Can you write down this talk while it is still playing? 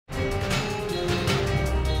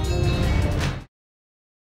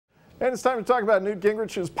And it's time to talk about Newt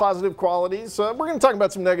Gingrich's positive qualities. We're going to talk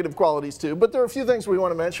about some negative qualities too, but there are a few things we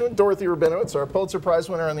want to mention. Dorothy Rabinowitz, our Pulitzer Prize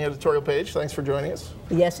winner on the editorial page. Thanks for joining us.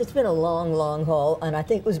 Yes, it's been a long, long haul, and I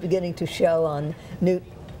think it was beginning to show on Newt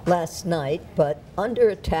last night, but under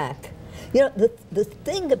attack. You know, the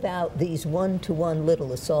thing about these one-to-one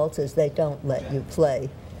little assaults is they don't let you play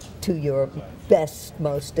to your best,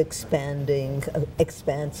 most expansive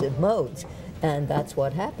modes, and that's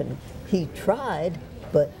what happened. He tried,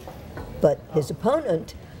 but his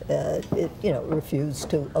opponent,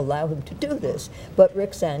 refused to allow him to do this. But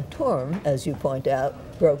Rick Santorum, as you point out,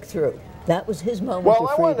 broke through. That was his moment of freedom.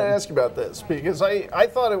 Well, I wanted to ask you about this because I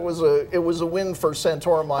thought it was a win for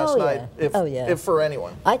Santorum last night, if for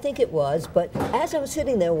anyone. I think it was, but as I was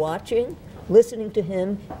sitting there watching, listening to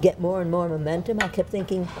him get more and more momentum, I kept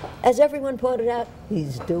thinking, as everyone pointed out,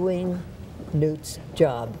 he's doing Newt's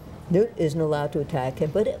job. Newt isn't allowed to attack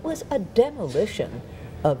him, but it was a demolition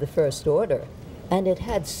of the First Order, and it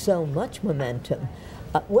had so much momentum.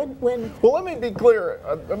 Well, let me be clear,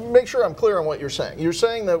 make sure I'm clear on what you're saying. You're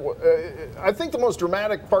saying that, I think the most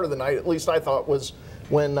dramatic part of the night, at least I thought, was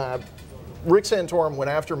when Rick Santorum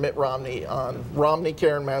went after Mitt Romney on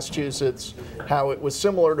Romneycare in Massachusetts, how it was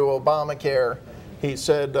similar to Obamacare. He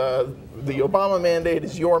said the Obama mandate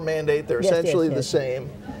is your mandate, they're essentially the same.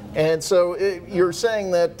 And so you're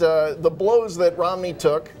saying that the blows that Romney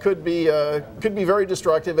took could be very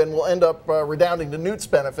destructive and will end up redounding to Newt's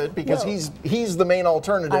benefit because he's the main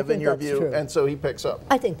alternative in your view, true. And so he picks up.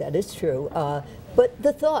 I think that is true. But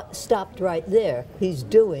the thought stopped right there. He's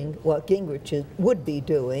doing what Gingrich would be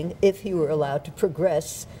doing if he were allowed to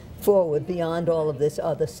progress forward beyond all of this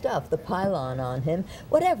other stuff, the pylon on him,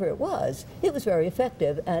 whatever it was very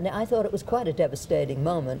effective. And I thought it was quite a devastating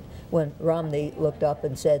moment when Romney looked up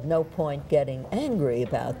and said, no point getting angry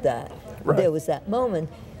about that. Right. There was that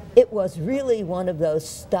moment. It was really one of those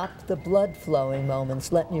stop the blood flowing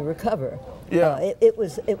moments, letting you recover. Yeah. It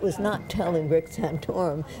was not telling Rick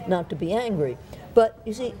Santorum not to be angry. But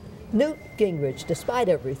you see, Newt Gingrich, despite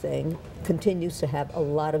everything, continues to have a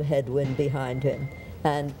lot of headwind behind him.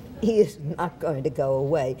 And he is not going to go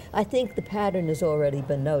away. I think the pattern has already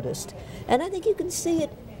been noticed. And I think you can see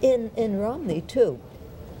it in Romney, too.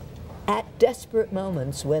 At desperate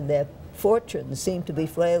moments when their fortunes seem to be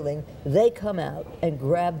flailing, they come out and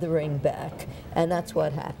grab the ring back. And that's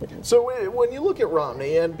what happened. So when you look at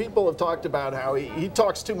Romney, and people have talked about how he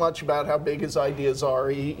talks too much about how big his ideas are.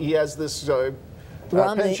 He has this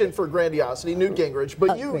penchant for grandiosity, Newt Gingrich.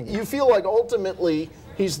 But you feel like ultimately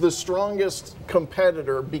he's the strongest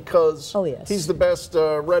competitor because he's the best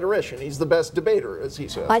rhetorician. He's the best debater, as he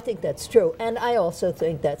says. I think that's true. And I also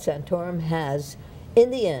think that Santorum has,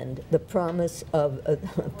 in the end, the promise of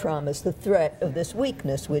the threat of this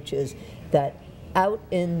weakness, which is that out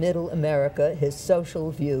in middle America, his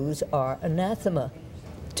social views are anathema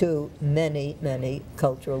to many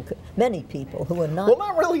people who are not. Well,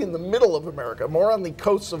 not really in the middle of America, more on the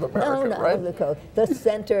coasts of America, right? On the coast.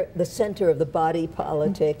 The center of the body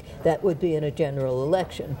politic that would be in a general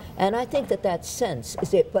election. And I think that sense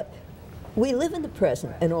is it. But we live in the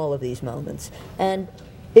present in all of these moments. And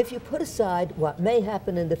if you put aside what may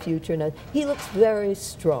happen in the future, now, he looks very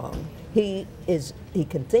strong. He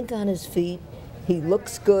can think on his feet. He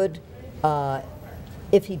looks good.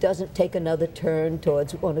 If he doesn't take another turn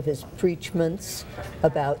towards one of his preachments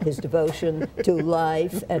about his devotion to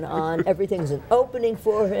life and on, everything's an opening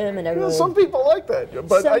for him, and everyone. Some people like that,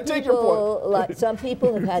 but I take your point. Some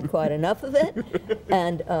people have had quite enough of it,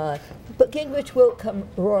 and but Gingrich will come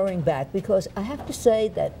roaring back because I have to say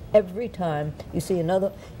that every time you see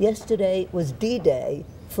another. Yesterday was D-Day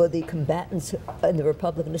for the combatants in the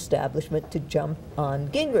Republican establishment to jump on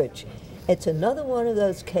Gingrich. It's another one of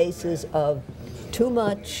those cases of too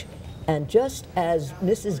much, and just as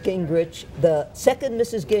Mrs. Gingrich, the second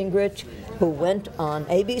Mrs. Gingrich, who went on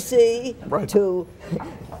ABC to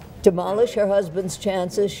demolish her husband's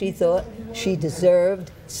chances, she thought she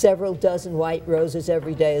deserved several dozen white roses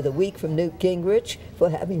every day of the week from Newt Gingrich for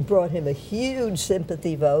having brought him a huge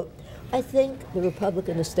sympathy vote. I think the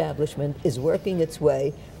Republican establishment is working its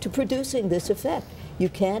way to producing this effect. You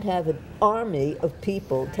can't have an army of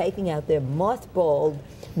people taking out their mothballed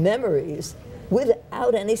memories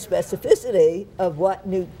without any specificity of what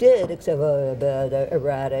Newt did, except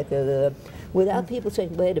erratic, without people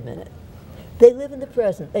saying, wait a minute. They live in the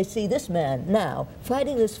present. They see this man now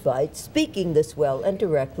fighting this fight, speaking this well and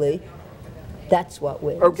directly. That's what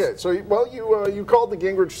wins. Okay, so well, you called the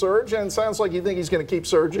Gingrich surge, and it sounds like you think he's going to keep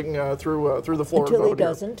surging through the Florida vote. Until he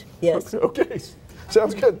doesn't, yes. Okay,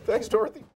 sounds good. Thanks, Dorothy.